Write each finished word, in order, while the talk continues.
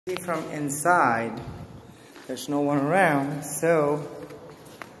From inside, there's no one around, so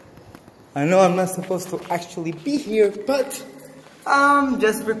I know I'm not supposed to actually be here, but I'm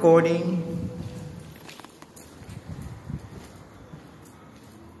just recording.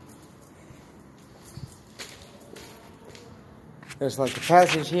 There's like a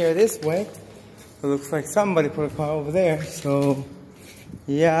passage here this way. It looks like somebody put a car over there, so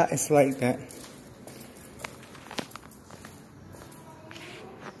yeah, it's like that.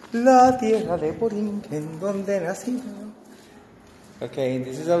 La tierra de Borinquen, donde nací. Okay,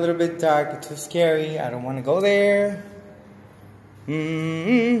 this is a little bit dark, too scary. I don't want to go there.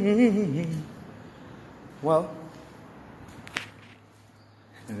 Well,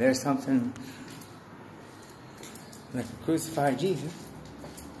 there's something like a crucified Jesus.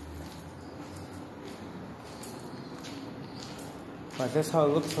 But that's how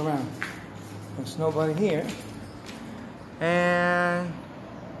it looks around. There's nobody here. And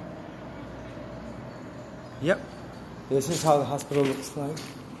yep, this is how the hospital looks like.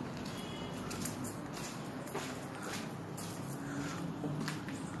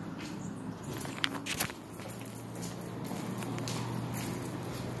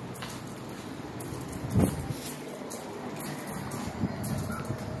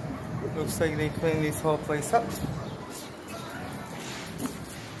 Looks like they cleaned this whole place up.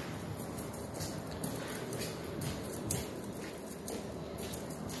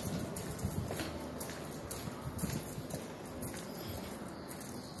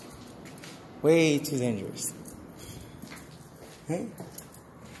 Way too dangerous. Okay.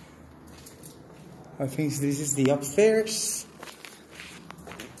 I think this is the upstairs.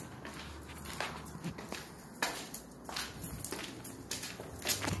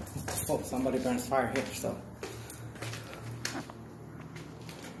 Oh, somebody burns fire here, so.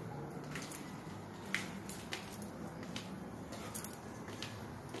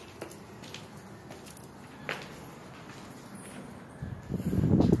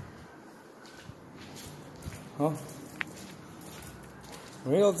 Oh,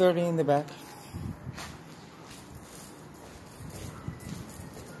 real dirty in the back.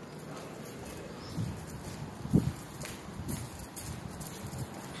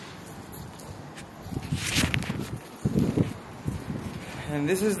 And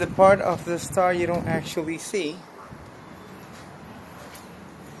this is the part of the star you don't actually see.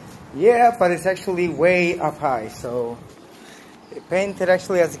 Yeah, but it's actually way up high, so they painted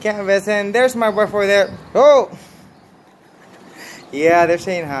actually as a canvas, and there's my wife over there. Oh! Yeah, they're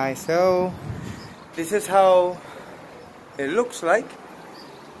saying hi. So, this is how it looks like.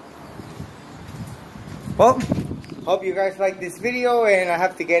 Well, hope you guys like this video, and I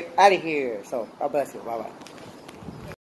have to get out of here. So, God bless you. Bye-bye.